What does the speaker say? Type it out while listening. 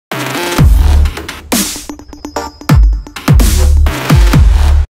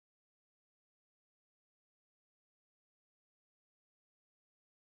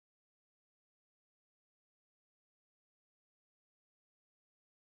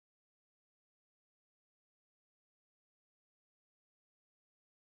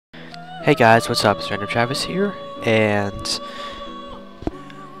Hey guys, what's up? It's Random Travis here, and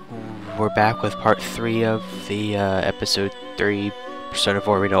we're back with part 3 of the episode 3 Persona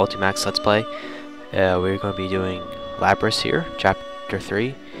 4 Arena Ultimax Let's Play. We're going to be doing Labris here, chapter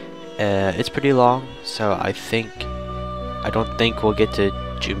 3. It's pretty long, so I don't think we'll get to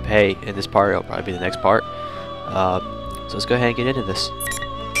Junpei in this part. It'll probably be the next part. So let's go ahead and get into this.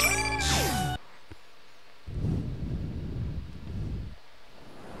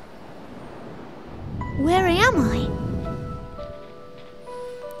 Where am I?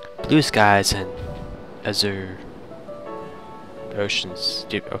 Blue skies and azure oceans.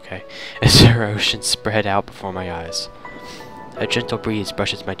 Azure oceans spread out before my eyes. A gentle breeze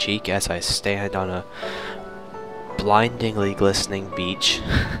brushes my cheek as I stand on a blindingly glistening beach.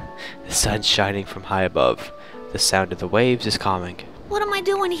 The sun shining from high above. The sound of the waves is calming. What am I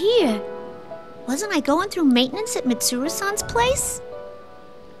doing here? Wasn't I going through maintenance at Mitsuru-san's place?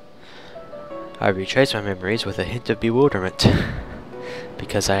 I retraced my memories with a hint of bewilderment.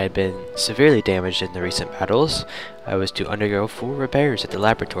 Because I had been severely damaged in the recent battles, I was to undergo full repairs at the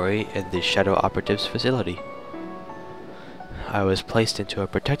laboratory in the Shadow Operatives facility. I was placed into a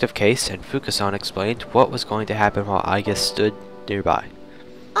protective case, and Fukusan explained what was going to happen while Aiga stood nearby.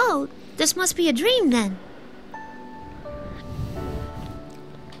 Oh, this must be a dream then.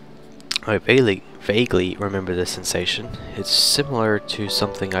 I vaguely remember this sensation. It's similar to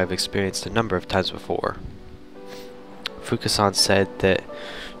something I've experienced a number of times before. Fukusan said that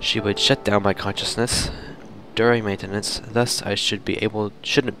she would shut down my consciousness during maintenance, thus I shouldn't be able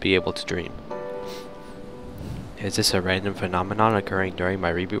to dream. Is this a random phenomenon occurring during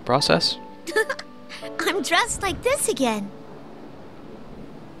my reboot process? I'm dressed like this again.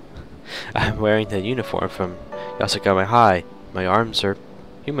 I'm wearing the uniform from Yasukame High. My arms are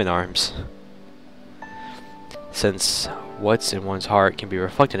human arms. Since what's in one's heart can be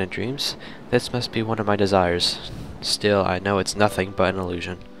reflected in dreams, this must be one of my desires. Still, I know it's nothing but an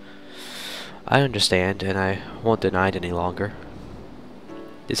illusion. I understand, and I won't deny it any longer.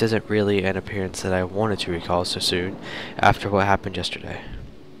 This isn't really an appearance that I wanted to recall so soon after what happened yesterday.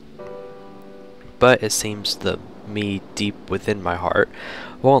 But it seems the me deep within my heart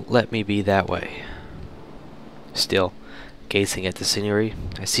won't let me be that way. Still, gazing at the scenery,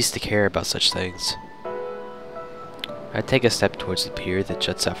 I cease to care about such things. I take a step towards the pier that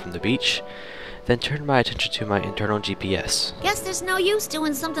juts out from the beach, then turn my attention to my internal GPS. Guess there's no use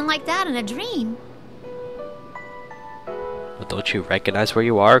doing something like that in a dream. Well, don't you recognize where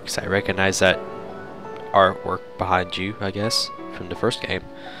you are? Because I recognize that artwork behind you, I guess, from the first game.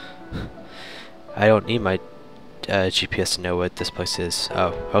 I don't need my GPS to know what this place is.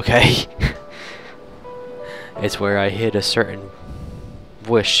 Oh, okay. It's where I hid a certain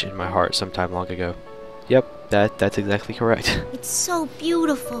wish in my heart sometime long ago. Yep, that's exactly correct. It's so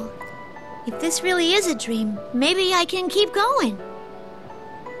beautiful. If this really is a dream, maybe I can keep going.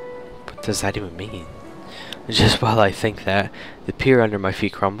 What does that even mean? Just while I think that, the pier under my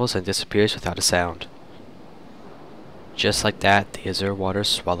feet crumbles and disappears without a sound. Just like that, the azure waters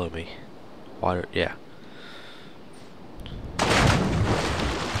swallow me. Yeah.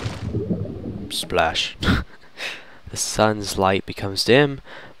 Splash. The sun's light becomes dim,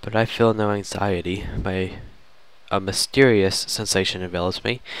 but I feel no anxiety. A mysterious sensation envelops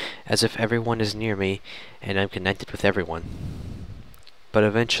me, as if everyone is near me and I'm connected with everyone. But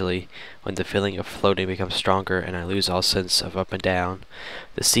eventually, when the feeling of floating becomes stronger and I lose all sense of up and down,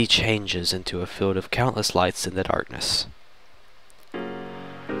 the sea changes into a field of countless lights in the darkness.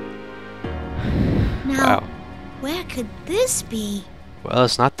 Now, Wow. where could this be? Well,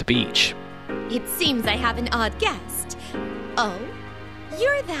 it's not the beach. It seems I have an odd guest. Oh,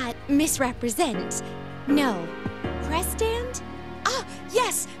 you're that misrepresent. No, Prestand? Ah,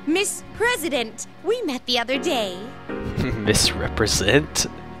 yes, Miss President. We met the other day. Misrepresent?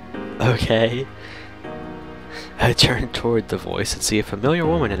 Okay. I turn toward the voice and see a familiar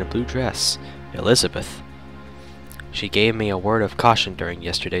woman in a blue dress, Elizabeth. She gave me a word of caution during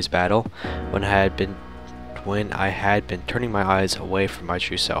yesterday's battle, when I had been turning my eyes away from my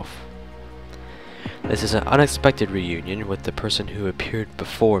true self. This is an unexpected reunion with the person who appeared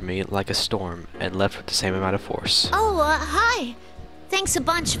before me like a storm and left with the same amount of force. Oh, hi. Thanks a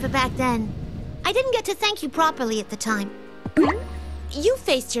bunch for back then. I didn't get to thank you properly at the time. You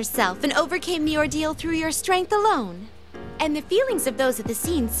faced yourself and overcame the ordeal through your strength alone. And the feelings of those at the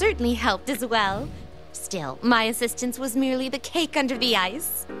scene certainly helped as well. Still, my assistance was merely the cake under the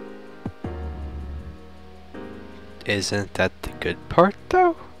ice. Isn't that the good part,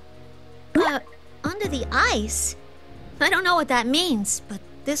 though? Under the ice? I don't know what that means, but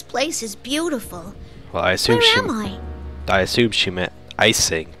this place is beautiful. Well, I assume Where am I? I assumed she meant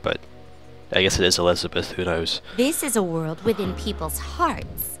icing, but I guess it is Elizabeth, who knows? This is a world within people's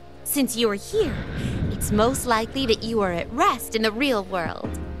hearts. Since you are here, it's most likely that you are at rest in the real world.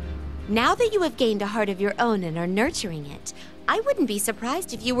 Now that you have gained a heart of your own and are nurturing it, I wouldn't be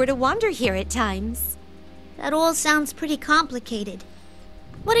surprised if you were to wander here at times. That all sounds pretty complicated.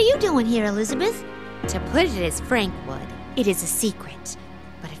 What are you doing here, Elizabeth? To put it as Frank would, it is a secret.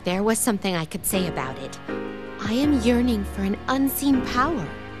 But if there was something I could say about it, I am yearning for an unseen power.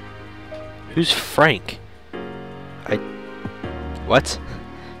 Who's Frank? What?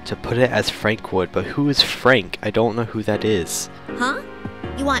 To put it as Frank would, but who is Frank? I don't know who that is. Huh?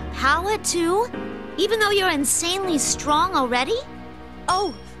 You want power too? Even though you're insanely strong already?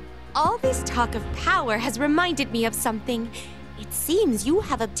 Oh, all this talk of power has reminded me of something. It seems you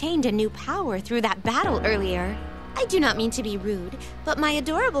have obtained a new power through that battle earlier. I do not mean to be rude, but my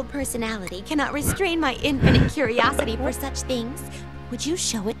adorable personality cannot restrain my infinite curiosity for such things. Would you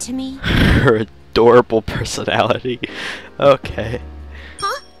show it to me? Her adorable personality. Okay.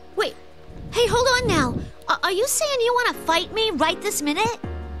 Huh? Wait. Hey, hold on now. Are you saying you want to fight me right this minute?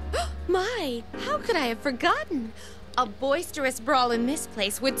 My, how could I have forgotten? A boisterous brawl in this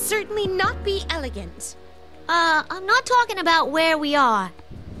place would certainly not be elegant. I'm not talking about where we are.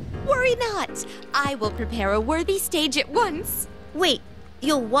 Worry not. I will prepare a worthy stage at once. Wait,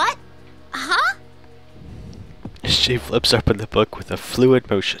 you'll what? Huh? She flips open the book with a fluid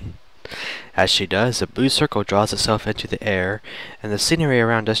motion. As she does, a blue circle draws itself into the air, and the scenery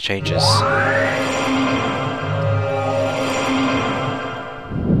around us changes.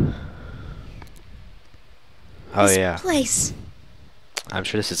 Oh yeah. This place. I'm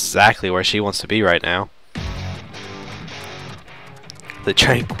sure this is exactly where she wants to be right now. The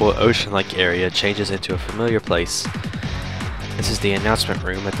tranquil ocean-like area changes into a familiar place. This is the announcement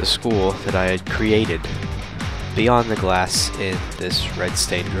room at the school that I had created. Beyond the glass in this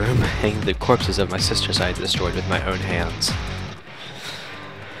red-stained room hang the corpses of my sisters I had destroyed with my own hands.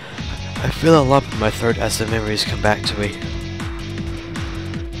 I feel a lump in my throat as the memories come back to me.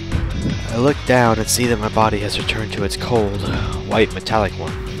 I look down and see that my body has returned to its cold, white metallic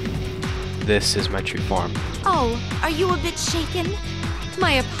one. This is my true form. Oh, are you a bit shaken?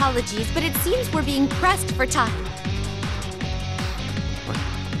 My apologies, but it seems we're being pressed for time.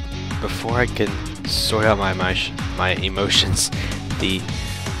 Before I can sort out my emotions, the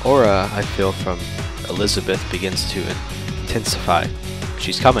aura I feel from Elizabeth begins to intensify.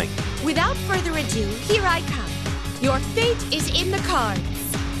 She's coming. Without further ado, here I come. Your fate is in the cards.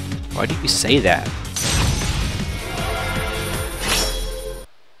 Why do you say that?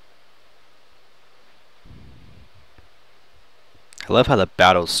 I love how the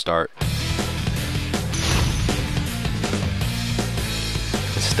battles start.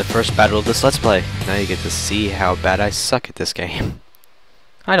 This is the first battle of this Let's Play. Now you get to see how bad I suck at this game.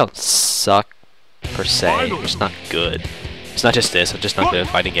 I don't suck, per se. I'm just not good. It's not just this, I'm just not good at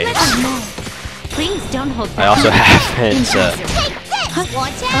fighting games. Please don't hold I also haven't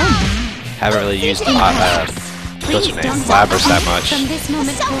really used what's her name? Labrys that much. From this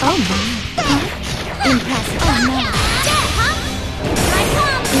moment impressive.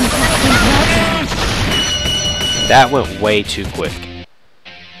 That went way too quick.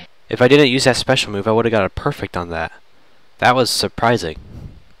 If I didn't use that special move, I would have got a perfect on that. That was surprising.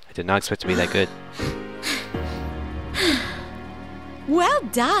 I did not expect to be that good. Well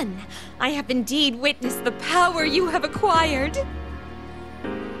done. I have indeed witnessed the power you have acquired.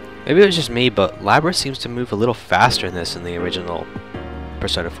 Maybe it was just me, but Labrys seems to move a little faster in this than the original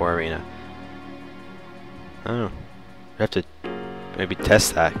Persona 4 Arena. I don't know. I have to maybe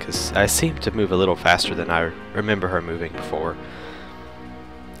test that, because I seem to move a little faster than I remember her moving before.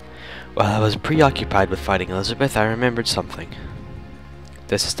 While I was preoccupied with fighting Elizabeth, I remembered something.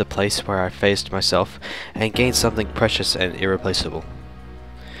 This is the place where I faced myself and gained something precious and irreplaceable.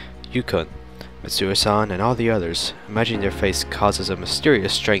 Yukon, Mitsuru-san, and all the others, imagining their face causes a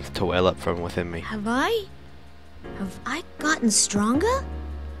mysterious strength to well up from within me. Have I gotten stronger?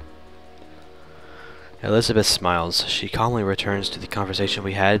 Elizabeth smiles. She calmly returns to the conversation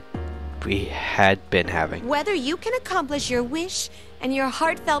we had been having. Whether you can accomplish your wish and your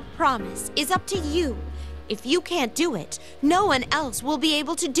heartfelt promise is up to you. If you can't do it, no one else will be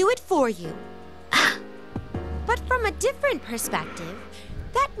able to do it for you. But from a different perspective,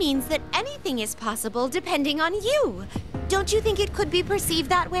 that means that anything is possible depending on you. Don't you think it could be perceived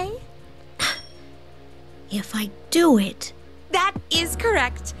that way? If I do it. That is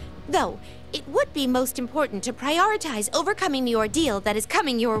correct. Though, it would be most important to prioritize overcoming the ordeal that is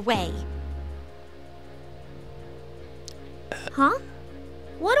coming your way. Huh?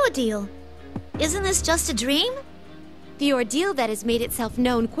 What ordeal? Isn't this just a dream? the ordeal that has made itself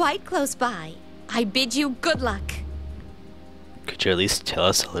known quite close by. I bid you good luck. Could you at least tell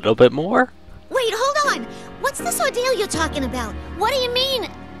us a little bit more? Wait, hold on! What's this ordeal you're talking about? What do you mean?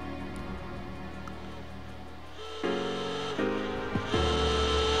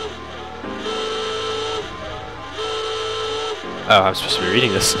 Oh, I'm supposed to be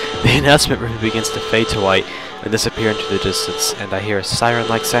reading this. The announcement room begins to fade to white and disappear into the distance, and I hear a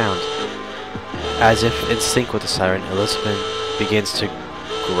siren-like sound. As if in sync with the siren, Elizabeth begins to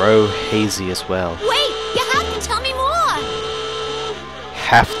grow hazy as well. Wait! You have to tell me more!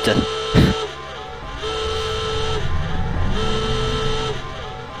 Have to.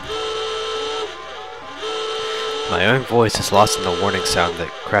 My own voice is lost in the warning sound that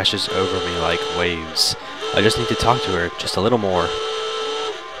crashes over me like waves. I just need to talk to her just a little more.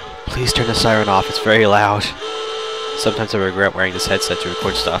 Please turn the siren off, it's very loud. Sometimes I regret wearing this headset to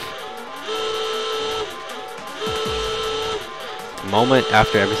record stuff. The moment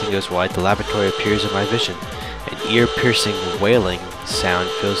after everything goes white, the laboratory appears in my vision. An ear-piercing wailing sound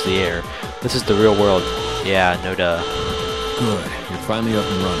fills the air. This is the real world. Yeah, no duh. Good, you're finally up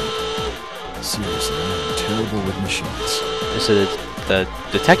and running. Seriously, I am terrible with machines. This is the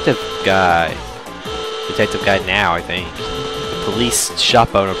detective guy. Detective guy now, I think. The police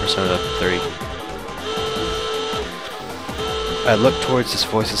shop owner Persona 3. I look towards this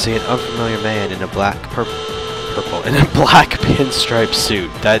voice and see an unfamiliar man in a black in a black pinstripe suit.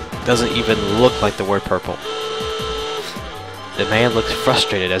 That doesn't even look like the word purple. The man looks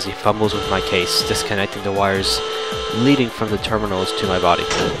frustrated as he fumbles with my case, disconnecting the wires leading from the terminals to my body.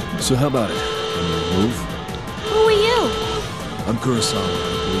 So how about it? Can you move? Who are you? I'm Kurosawa, a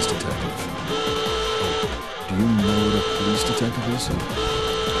police detective. Do you know what a police detective is?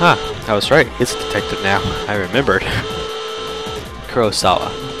 Huh, I was right. He's a detective now. I remembered. Kurosawa.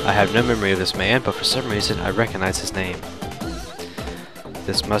 I have no memory of this man, but for some reason I recognize his name.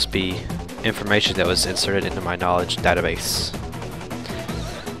 This must be information that was inserted into my knowledge database.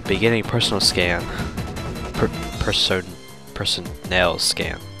 Beginning personal scan. Personnel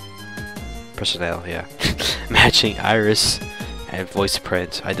scan. Personnel, yeah. Matching iris and voice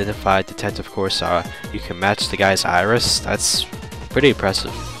print. Identified Detective Kurosawa. You can match the guy's iris? That's pretty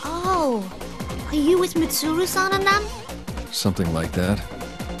impressive. Oh, are you with Mitsuru-san and them? Something like that.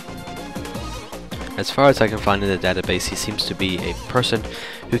 As far as I can find in the database, he seems to be a person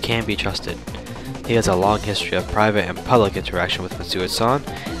who can be trusted. He has a long history of private and public interaction with Mitsuru-san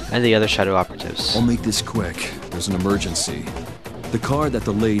and the other shadow operatives. I'll make this quick. There's an emergency. The car that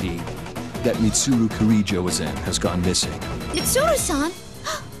the lady, that Mitsuru Kirijo was in, has gone missing. Mitsuru-san?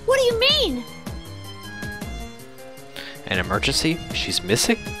 What do you mean? An emergency? She's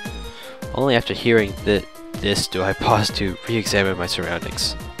missing? Only after hearing this do I pause to re-examine my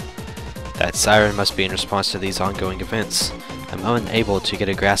surroundings. That siren must be in response to these ongoing events. I'm unable to get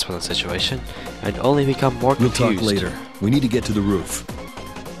a grasp on the situation, and only become more confused. We'll talk later. We need to get to the roof.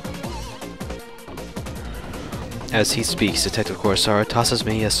 As he speaks, Detective Kurosawa tosses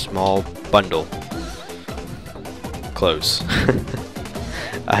me a small bundle. Clothes.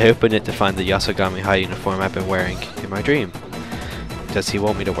 I open it to find the Yasogami High uniform I've been wearing in my dream. Does he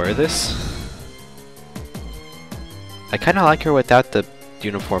want me to wear this? I kinda like her without the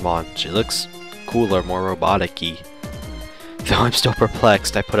uniform on. She looks cooler, more robotic-y. Though I'm still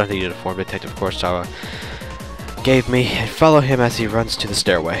perplexed, I put on the uniform Detective Kurosawa gave me and follow him as he runs to the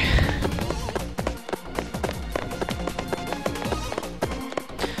stairway.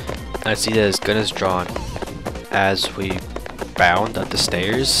 I see that his gun is drawn as we bound up the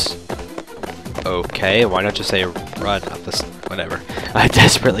stairs. Okay, why not just say run up the whatever. I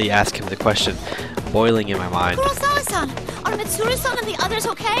desperately ask him the question, boiling in my mind. Kurosawa-san, are Mitsuru-san and the others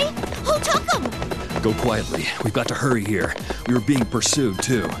okay? Who took them? Go quietly. We've got to hurry here. We were being pursued,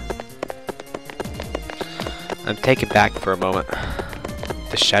 too. I'm taken back for a moment.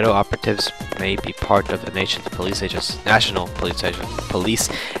 The shadow operatives may be part of the nation's national police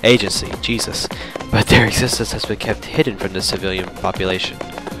agency, Jesus, but their existence has been kept hidden from the civilian population.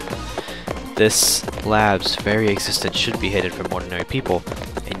 This lab's very existence should be hidden from ordinary people,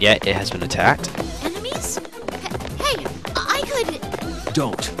 and yet it has been attacked. Enemies? Hey, I could...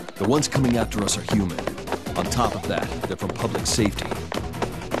 Don't. The ones coming after us are human. On top of that, they're from public safety.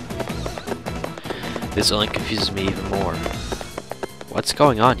 This only confuses me even more. What's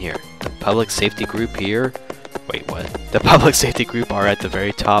going on here? The public safety group here? Wait, what? The public safety group are at the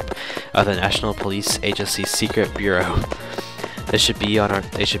very top of the National Police Agency's secret bureau. They should be on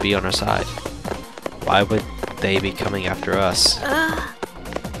our side. Why would they be coming after us? I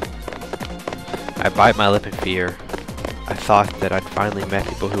bite my lip in fear. I thought that I'd finally met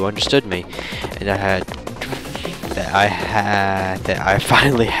people who understood me, and I had that I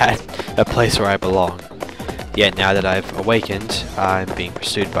finally had a place where I belong. Yet now that I've awakened, I'm being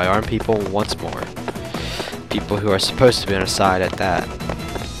pursued by armed people once more. People who are supposed to be on our side at that.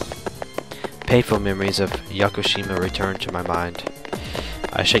 Painful memories of Yakushima return to my mind.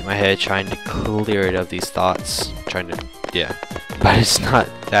 I shake my head trying to clear it of these thoughts. But it's not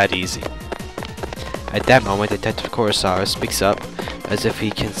that easy. At that moment, Detective Kurosawa speaks up as if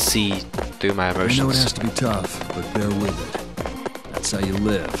he can see through my emotions. I know it has to be tough, but bear with it. That's how you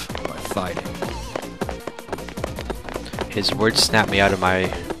live, by fighting. His words snap me out of my...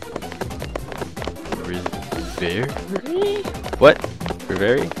 What?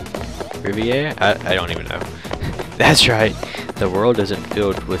 Riviera? I don't even know. That's right. The world isn't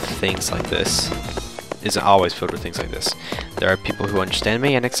filled with things like this. Isn't always filled with things like this. There are people who understand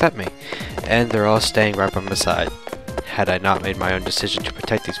me and accept me, and they're all staying right by my side. Had I not made my own decision to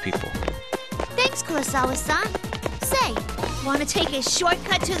protect these people. Thanks, Kurosawa-san. Say, want to take a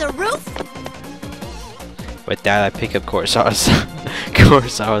shortcut to the roof? With that, I pick up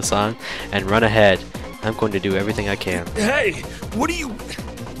Kurosawa-san and run ahead. I'm going to do everything I can. Hey! What are you...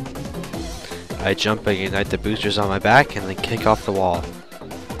 I jump and ignite the boosters on my back and then kick off the wall.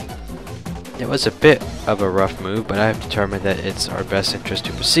 It was a bit of a rough move, but I have determined that it's in our best interest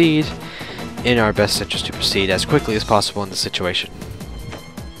to proceed as quickly as possible in the situation.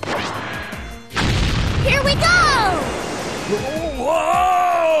 Here we go!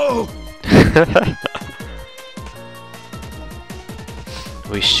 Whoa!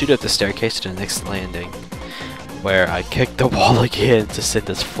 We shoot up the staircase to the next landing, where I kick the wall again to send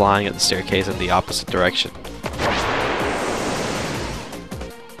us flying up the staircase in the opposite direction.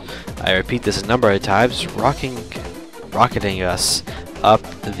 I repeat this a number of times, rocketing us up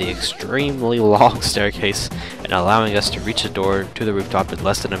the extremely long staircase and allowing us to reach the door to the rooftop in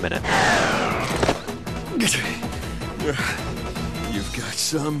less than a minute. You've got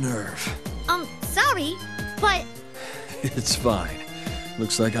some nerve. Sorry, but... It's fine.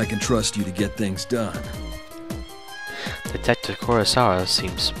 Looks like I can trust you to get things done. Detective Kurosawa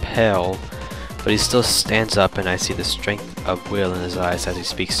seems pale, but he still stands up and I see the strength of will in his eyes as he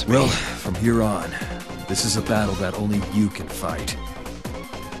speaks to me. Well, from here on, this is a battle that only you can fight.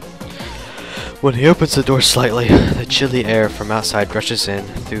 When he opens the door slightly, the chilly air from outside rushes in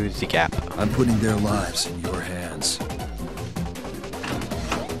through the gap. I'm putting their lives in your hands.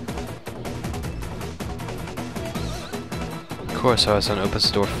 Kurosawa-san opens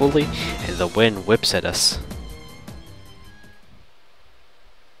the door fully, and the wind whips at us.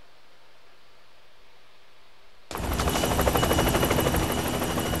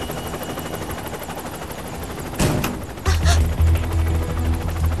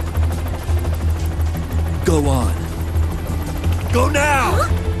 Go on. Go now!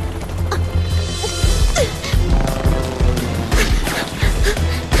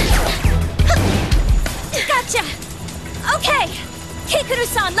 Gotcha! Okay!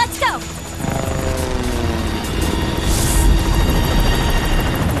 Kikuru-san, let's go!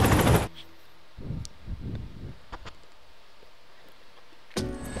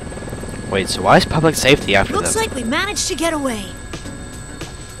 Wait, so why is public safety after Looks them? like we managed to get away.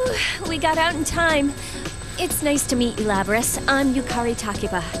 We got out in time. It's nice to meet you, Labris. I'm Yukari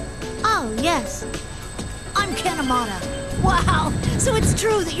Takiba. Oh, yes. I'm Kanemata. Wow, so it's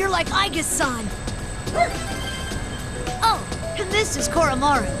true that you're like Aigus-san. Oh, and this is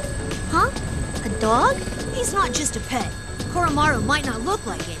Koromaru. Huh? A dog? He's not just a pet. Koromaru might not look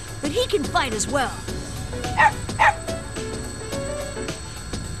like it, but he can fight as well.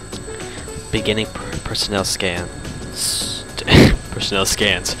 Beginning personnel scan. Personnel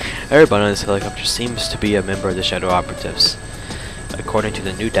scans. Everyone on this helicopter seems to be a member of the Shadow Operatives. According to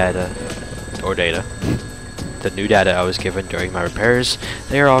the new data I was given during my repairs,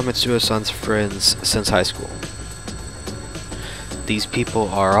 they are all Mitsuo-san's friends since high school. These people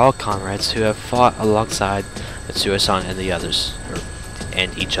are all comrades who have fought alongside Mitsuo-san and the others,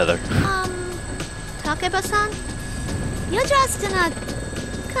 and each other. Takeba-san? You're dressed in a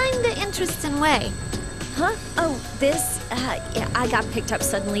kinda interesting way. Huh? Oh, this? Yeah, I got picked up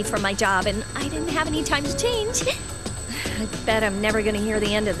suddenly for my job, and I didn't have any time to change. I bet I'm never gonna hear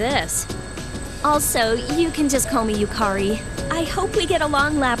the end of this. Also, you can just call me Yukari. I hope we get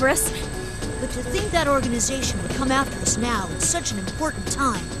along, Labris. But to think that organization would come after us now at such an important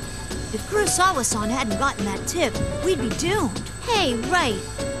time. If Kurosawa-san hadn't gotten that tip, we'd be doomed. Hey, right.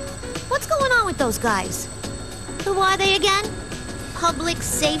 What's going on with those guys? Who are they again? Public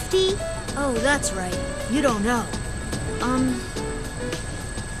safety? Oh, that's right. You don't know.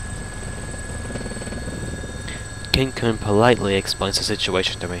 Ken-kun politely explains the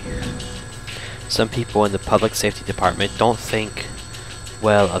situation to me. Some people in the public safety department don't think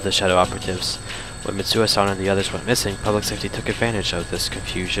well of the shadow operatives. When Mitsuru-san and the others went missing, public safety took advantage of this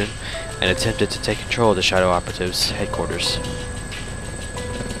confusion and attempted to take control of the shadow operatives' headquarters.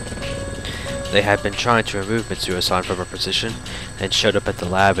 They had been trying to remove Mitsuru-san from her position and showed up at the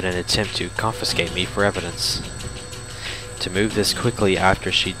lab in an attempt to confiscate me for evidence. To move this quickly after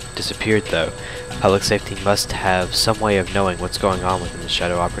she disappeared, though, public safety must have some way of knowing what's going on within the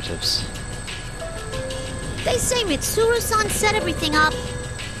shadow operatives. They say Mitsuru-san set everything up.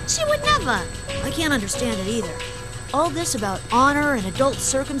 She would never. I can't understand it either. All this about honor and adult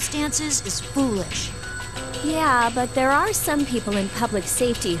circumstances is foolish. Yeah, but there are some people in public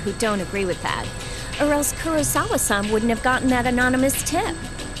safety who don't agree with that. Or else Kurosawa-san wouldn't have gotten that anonymous tip.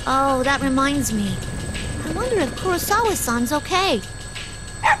 Oh, that reminds me. I wonder if Kurosawa-san's okay.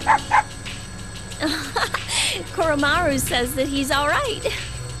 Koromaru says that he's alright.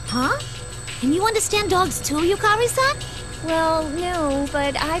 Huh? Can you understand dogs too, Yukari-san? Well, no,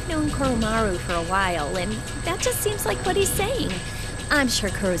 but I've known Koromaru for a while, and that just seems like what he's saying. I'm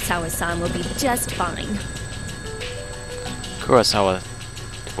sure Kurosawa-san will be just fine.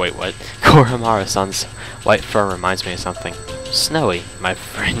 Koromaru-san's white fur reminds me of something. Snowy, my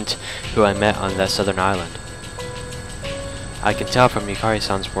friend, who I met on that southern island. I can tell from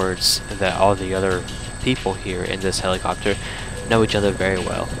Yukari-san's words that all the other people here in this helicopter know each other very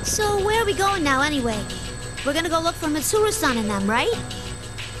well. So where are we going now anyway? We're gonna go look for Mitsuru-san and them, right?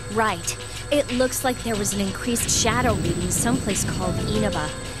 Right. It looks like there was an increased shadow reading someplace called Inaba,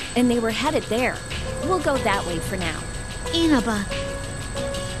 and they were headed there. We'll go that way for now. Inaba.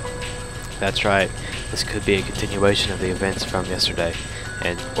 That's right. This could be a continuation of the events from yesterday.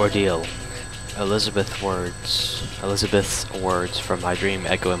 An ordeal. Elizabeth's words from my dream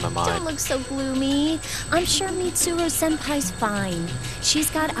echo in my mind. Don't look so gloomy. I'm sure Mitsuru-senpai's fine. She's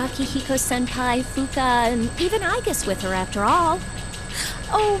got Akihiko-senpai, Fuka, and even Aigis with her after all.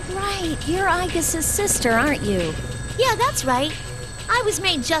 Oh, right. You're Aigis' sister, aren't you? Yeah, that's right. I was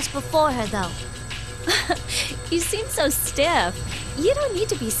made just before her, though. You seem so stiff. You don't need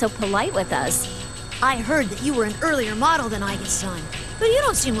to be so polite with us. I heard that you were an earlier model than Aigis-san, but you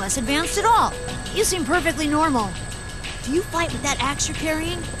don't seem less advanced at all. You seem perfectly normal. Do you fight with that axe you're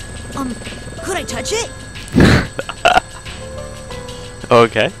carrying? Could I touch it?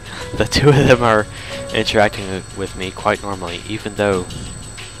 Okay. The two of them are interacting with me quite normally, even though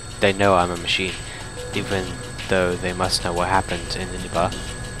they know I'm a machine. Even though they must know what happened in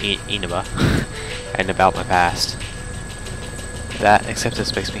Inaba and about my past. That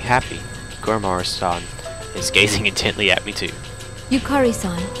acceptance makes me happy. Koromaru-san is gazing intently at me too.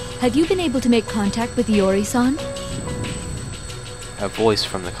 Yukari-san, have you been able to make contact with Iori-san? A voice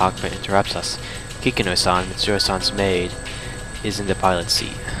from the cockpit interrupts us. Kikuno-san, Mitsuru-san's maid, is in the pilot's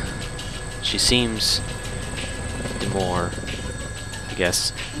seat. She seems demure, I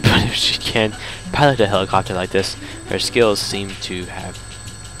guess, but if she can pilot a helicopter like this, her skills seem to have...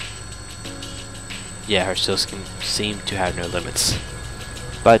 Yeah, her skills seem to have no limits.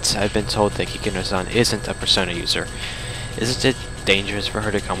 But I've been told that Kikuno-san isn't a Persona user. Isn't it dangerous for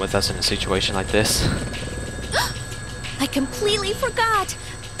her to come with us in a situation like this? I completely forgot.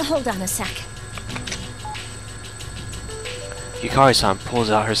 Hold on a sec. Yukari-san pulls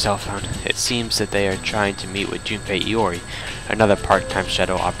out her cell phone. It seems that they are trying to meet with Junpei Iori, another part-time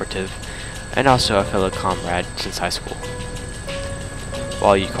shadow operative, and also a fellow comrade since high school.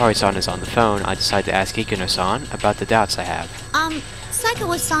 While Yukari-san is on the phone, I decide to ask Kikuno-san about the doubts I have.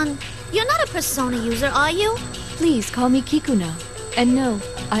 Saikawa-san, you're not a Persona user, are you? Please call me Kikuno. And no,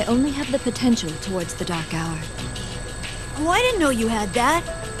 I only have the potential towards the Dark Hour. Oh, I didn't know you had that.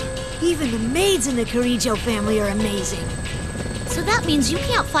 Even the maids in the Kirijo family are amazing. So that means you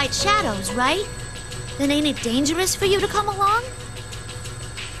can't fight shadows, right? Then ain't it dangerous for you to come along?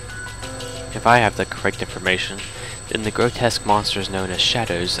 If I have the correct information, then the grotesque monsters known as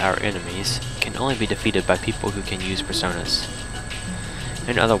shadows, our enemies, can only be defeated by people who can use personas.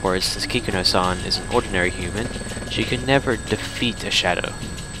 In other words, since Kikuno-san is an ordinary human, she could never defeat a shadow,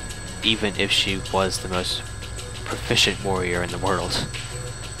 even if she was the most proficient warrior in the world.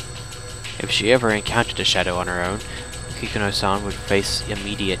 If she ever encountered a shadow on her own, Kikuno-san would face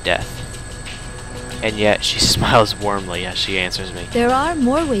immediate death. And yet, she smiles warmly as she answers me. There are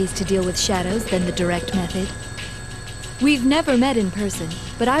more ways to deal with shadows than the direct method. We've never met in person,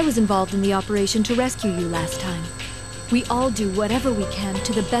 but I was involved in the operation to rescue you last time. We all do whatever we can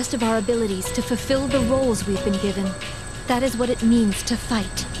to the best of our abilities to fulfill the roles we've been given. That is what it means to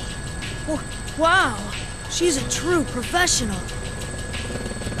fight. Wow, she's a true professional.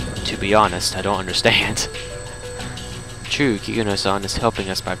 To be honest, I don't understand. True, Kikuno-san is helping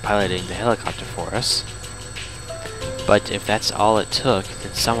us by piloting the helicopter for us. But if that's all it took,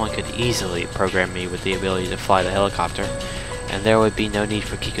 then someone could easily program me with the ability to fly the helicopter, and there would be no need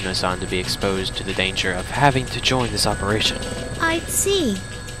for Kikuno-san to be exposed to the danger of having to join this operation. I'd see.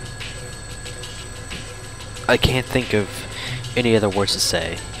 I can't think of any other words to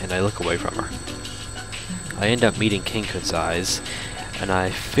say, and I look away from her. I end up meeting Kinkun's eyes, and I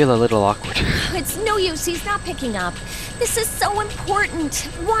feel a little awkward. It's no use, he's not picking up. This is so important.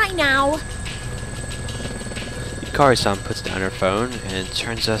 Why now? Yukari-san puts down her phone and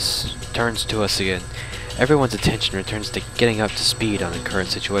turns to us again. Everyone's attention returns to getting up to speed on the current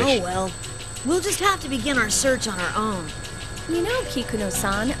situation. Oh well. We'll just have to begin our search on our own. You know,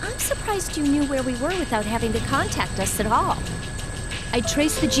 Kikuno-san, I'm surprised you knew where we were without having to contact us at all. I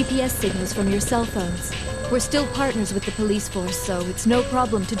traced the GPS signals from your cell phones. We're still partners with the police force, so it's no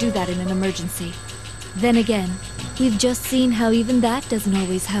problem to do that in an emergency. Then again, we've just seen how even that doesn't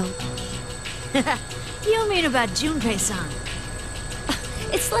always help. You mean about Junpei-san?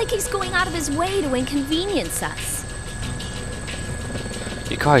 It's like he's going out of his way to inconvenience us.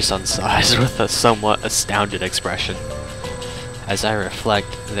 Yukari-san sighs with a somewhat astounded expression, as I reflect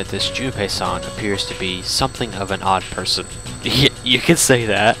that this Junpei-san appears to be something of an odd person. You can say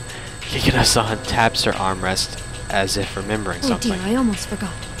that. Kikuno-san taps her armrest as if remembering something. Oh dear, I almost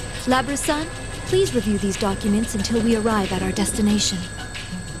forgot. Labra-san, please review these documents until we arrive at our destination.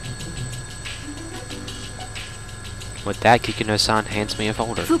 With that, Kikuno-san hands me a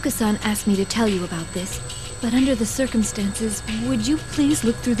folder. Fuka-san asked me to tell you about this, but under the circumstances, would you please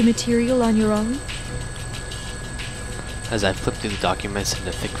look through the material on your own? As I flip through the documents in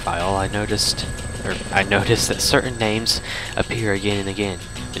the thick file, I noticed that certain names appear again and again.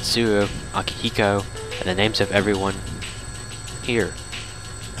 Mitsuru, Akihiko, and the names of everyone here.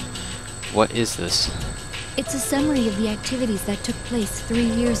 What is this? It's a summary of the activities that took place 3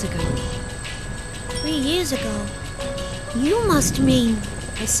 years ago. 3 years ago? You must mean...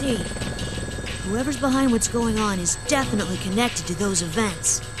 I see. Whoever's behind what's going on is definitely connected to those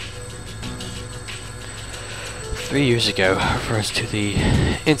events. 3 years ago refers to the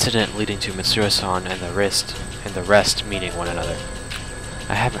incident leading to Mitsuru-san and the rest meeting one another.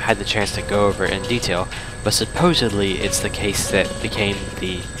 I haven't had the chance to go over it in detail, but supposedly it's the case that became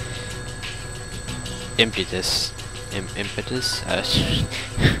the impetus.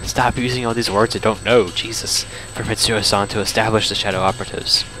 Stop using all these words I don't know, Jesus, for Mitsuru-san to establish the Shadow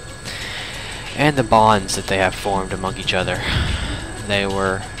Operatives. And the bonds that they have formed among each other. They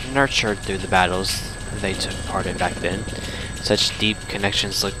were nurtured through the battles they took part in back then. Such deep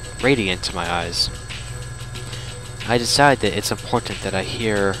connections look radiant to my eyes. I decide that it's important that I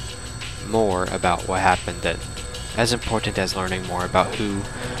hear more about what happened, that as important as learning more about who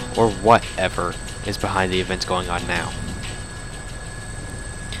or whatever is behind the events going on now.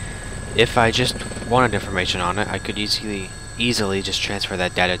 If I just wanted information on it, I could easily just transfer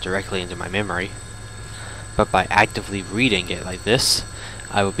that data directly into my memory. But by actively reading it like this,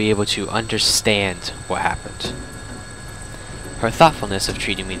 I will be able to understand what happened. Her thoughtfulness of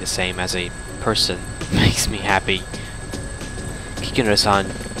treating me the same as a person makes me happy.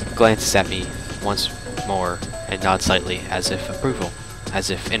 Kikuno-san glances at me once more and nods slightly as if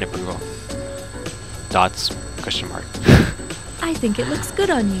in approval. Dots, question mark. I think it looks good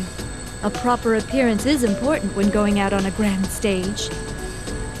on you. A proper appearance is important when going out on a grand stage.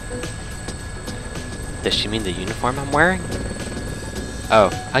 Does she mean the uniform I'm wearing? Oh,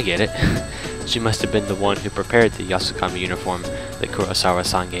 I get it. She must have been the one who prepared the Yasukami uniform that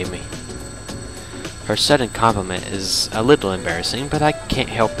Kurosawa-san gave me. Her sudden compliment is a little embarrassing, but I can't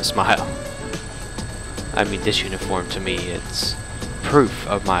help but smile. I mean, this uniform to me, it's proof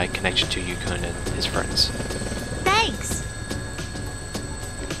of my connection to Yukun and his friends. Thanks!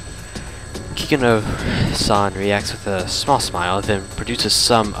 Kikuno-san reacts with a small smile, then produces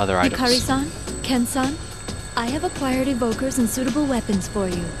some other items. Yukari-san, Ken-san, I have acquired evokers and suitable weapons for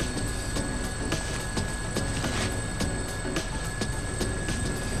you.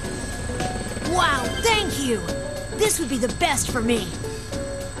 Wow, thank you! This would be the best for me!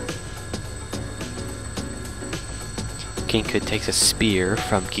 Kinkud takes a spear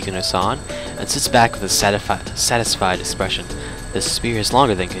from Kikuno-san and sits back with a satisfied expression. The spear is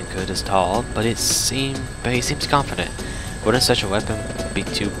longer than Kinkud is tall, but he seems confident. Wouldn't such a weapon be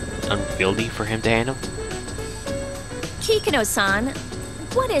too unwieldy for him to handle? Kikuno-san,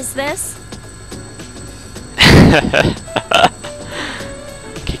 what is this?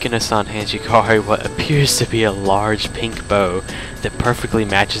 Kikuno-san hands Yukari what appears to be a large pink bow that perfectly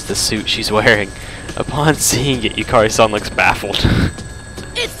matches the suit she's wearing. Upon seeing it, Yukari-san looks baffled.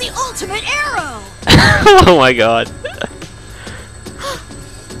 It's the ultimate arrow! Oh my god.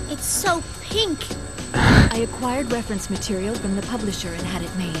 it's so pink. I acquired reference material from the publisher and had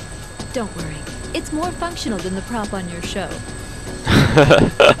it made. Don't worry, it's more functional than the prop on your show.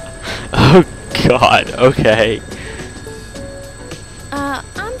 Oh god, okay.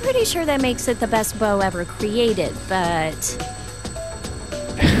 I'm pretty sure that makes it the best bow ever created, but...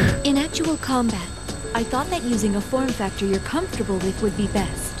 In actual combat, I thought that using a form factor you're comfortable with would be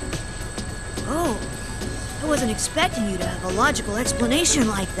best. Oh, I wasn't expecting you to have a logical explanation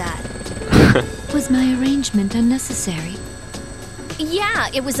like that. Was my arrangement unnecessary? Yeah,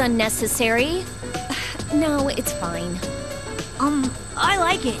 it was unnecessary. No, it's fine. I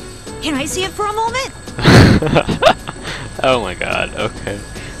like it. Can I see it for a moment? Oh my god, okay.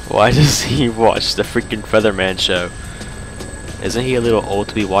 Why does he watch the freaking Featherman show? Isn't he a little old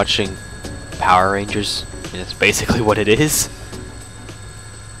to be watching Power Rangers? I mean, that's basically what it is.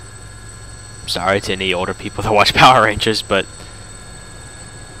 Sorry to any older people that watch Power Rangers, but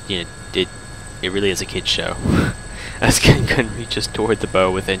you know, it really is a kid's show. As Ken reaches toward the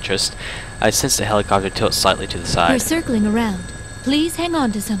bow with interest, I sense the helicopter tilt slightly to the side. We're circling around. Please hang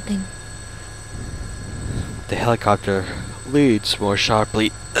on to something. The helicopter leads more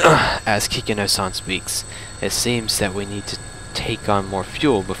sharply as Kikino-san speaks. It seems that we need to take on more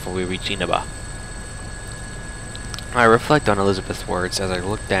fuel before we reach Inaba. I reflect on Elizabeth's words as I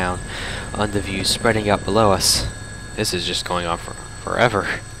look down on the view spreading out below us. This is just going on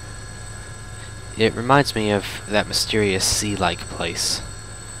forever. It reminds me of that mysterious sea-like place.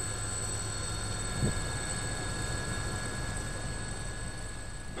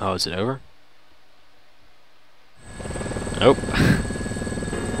 Oh, is it over? Nope.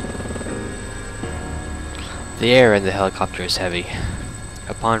 The air in the helicopter is heavy.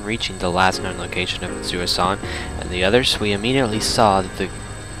 Upon reaching the last known location of Mitsuo-san and the others, we immediately saw that the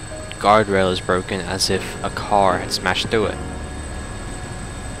guardrail is broken as if a car had smashed through it.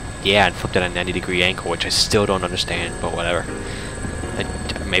 Yeah, and flipped at a 90-degree angle, which I still don't understand, but whatever.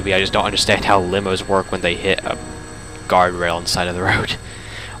 Maybe I just don't understand how limos work when they hit a guardrail on the side of the road.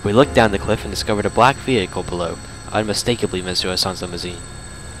 We looked down the cliff and discovered a black vehicle below, unmistakably Mitsuo-san's limousine.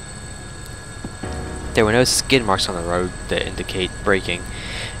 There were no skid marks on the road that indicate braking,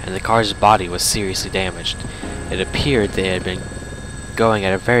 and the car's body was seriously damaged. It appeared they had been going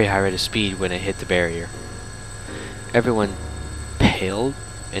at a very high rate of speed when it hit the barrier. Everyone paled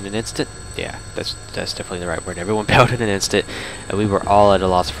in an instant. Yeah, that's definitely the right word. Everyone paled in an instant, and we were all at a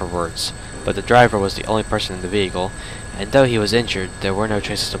loss for words. But the driver was the only person in the vehicle, and though he was injured, there were no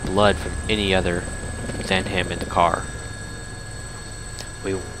traces of blood from any other than him in the car.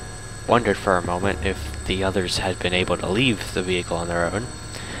 We wondered for a moment if the others had been able to leave the vehicle on their own,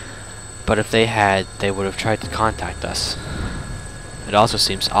 but if they had, they would have tried to contact us. It also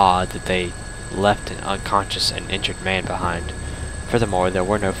seems odd that they left an unconscious and injured man behind. Furthermore, there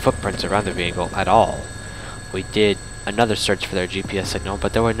were no footprints around the vehicle at all. We did another search for their GPS signal,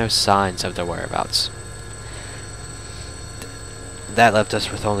 but there were no signs of their whereabouts. That left us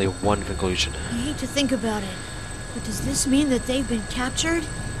with only one conclusion. I hate to think about it, but does this mean that they've been captured?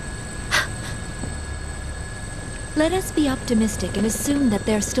 Let us be optimistic and assume that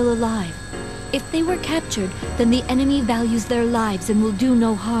they're still alive. If they were captured, then the enemy values their lives and will do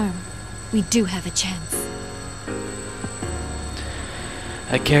no harm. We do have a chance.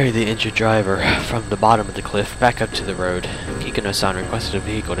 I carried the injured driver from the bottom of the cliff back up to the road. Kikino-san requested a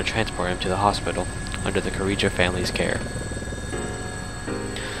vehicle to transport him to the hospital under the Karijo family's care.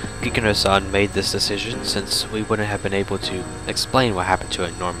 Kikino-san made this decision since we wouldn't have been able to explain what happened to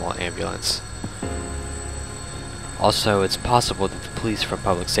a normal ambulance. Also, it's possible that the police from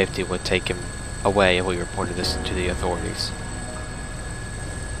public safety would take him away if we reported this to the authorities.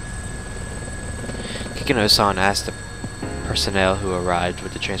 Kikino-san asked the personnel who arrived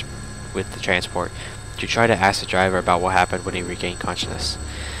with the transport to try to ask the driver about what happened when he regained consciousness.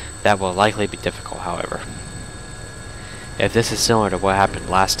 That will likely be difficult, however. If this is similar to what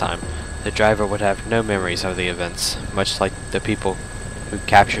happened last time, the driver would have no memories of the events, much like the people who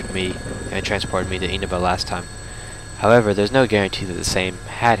captured me and transported me to Inaba last time. However, there's no guarantee that the same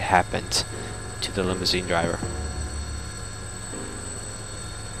had happened to the limousine driver.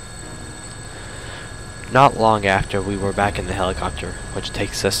 Not long after, we were back in the helicopter, which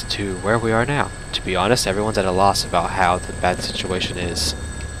takes us to where we are now. To be honest, everyone's at a loss about how bad the situation is.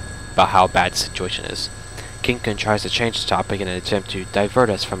 King-kun tries to change the topic in an attempt to divert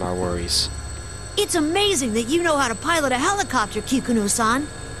us from our worries. It's amazing that you know how to pilot a helicopter, Kikuno-san.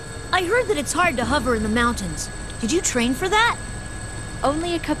 I heard that it's hard to hover in the mountains. Did you train for that?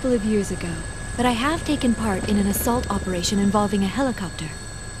 Only a couple of years ago, but I have taken part in an assault operation involving a helicopter.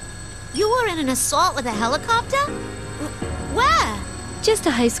 You were in an assault with a helicopter? Where? Just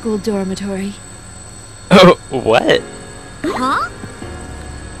a high school dormitory. Oh, what? Huh?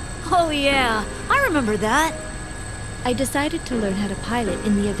 Oh yeah, I remember that. I decided to learn how to pilot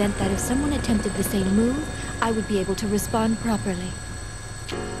in the event that if someone attempted the same move, I would be able to respond properly.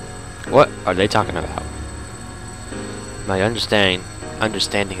 What are they talking about? My understanding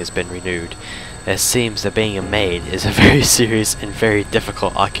has been renewed. It seems that being a maid is a very serious and very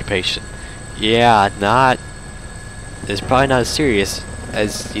difficult occupation. Yeah, it's probably not as serious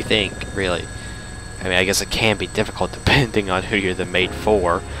as you think, really. I mean, I guess it can be difficult depending on who you're the maid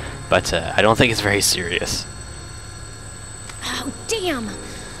for, but I don't think it's very serious. Oh, damn.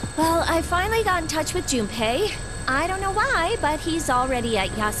 Well, I finally got in touch with Junpei. I don't know why, but he's already at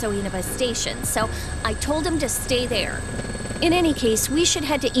Yaso Inaba Station, so I told him to stay there. In any case, we should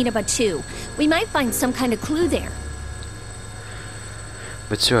head to Inaba too. We might find some kind of clue there.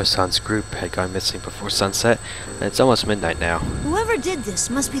 Mitsuru-san's group had gone missing before sunset, and it's almost midnight now. Whoever did this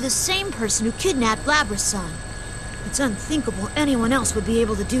must be the same person who kidnapped Labra-san. It's unthinkable anyone else would be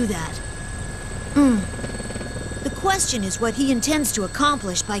able to do that. The question is what he intends to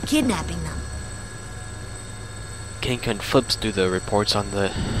accomplish by kidnapping them. King-kun flips through the reports on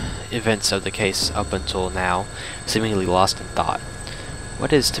the events of the case up until now, seemingly lost in thought.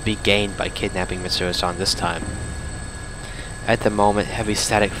 What is to be gained by kidnapping Mitsuru-san this time? At the moment, heavy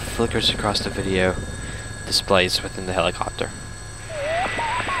static flickers across the video displays within the helicopter.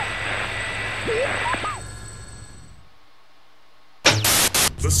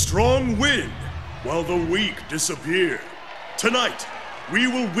 The strong win, while the weak disappear. Tonight, we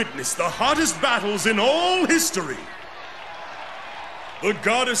will witness the hottest battles in all history. The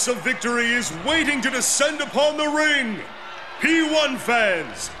goddess of victory is waiting to descend upon the ring. P1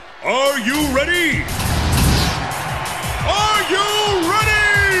 fans, are you ready? Are you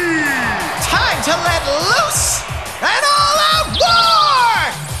ready? Time to let loose! An all-out war!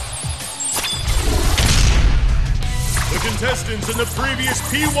 The contestants in the previous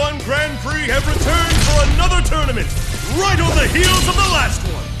P1 Grand Prix have returned for another tournament, right on the heels of the last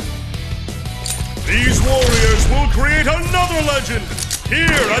one. These warriors will create another legend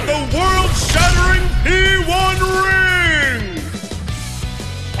here at the world-shattering P1 ring!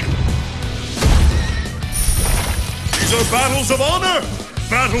 These are battles of honor,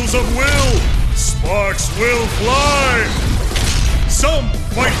 battles of will. Sparks will fly. Some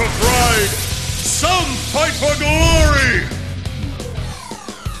fight for pride, some fight for glory.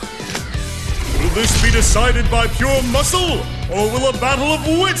 Will this be decided by pure muscle, or will a battle of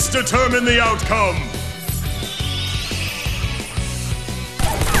wits determine the outcome?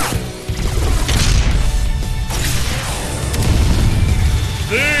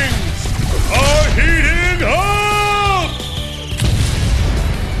 Things are heating up!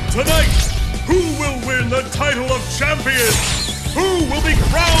 Tonight, who will win the title of champion? Who will be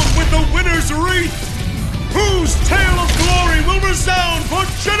crowned with the winner's wreath? Whose tale of glory will resound for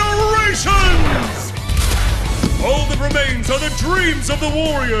generations? All that remains are the dreams of the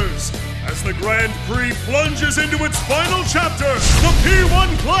warriors. As the Grand Prix plunges into its final chapter, the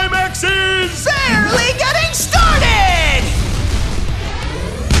P1 Climax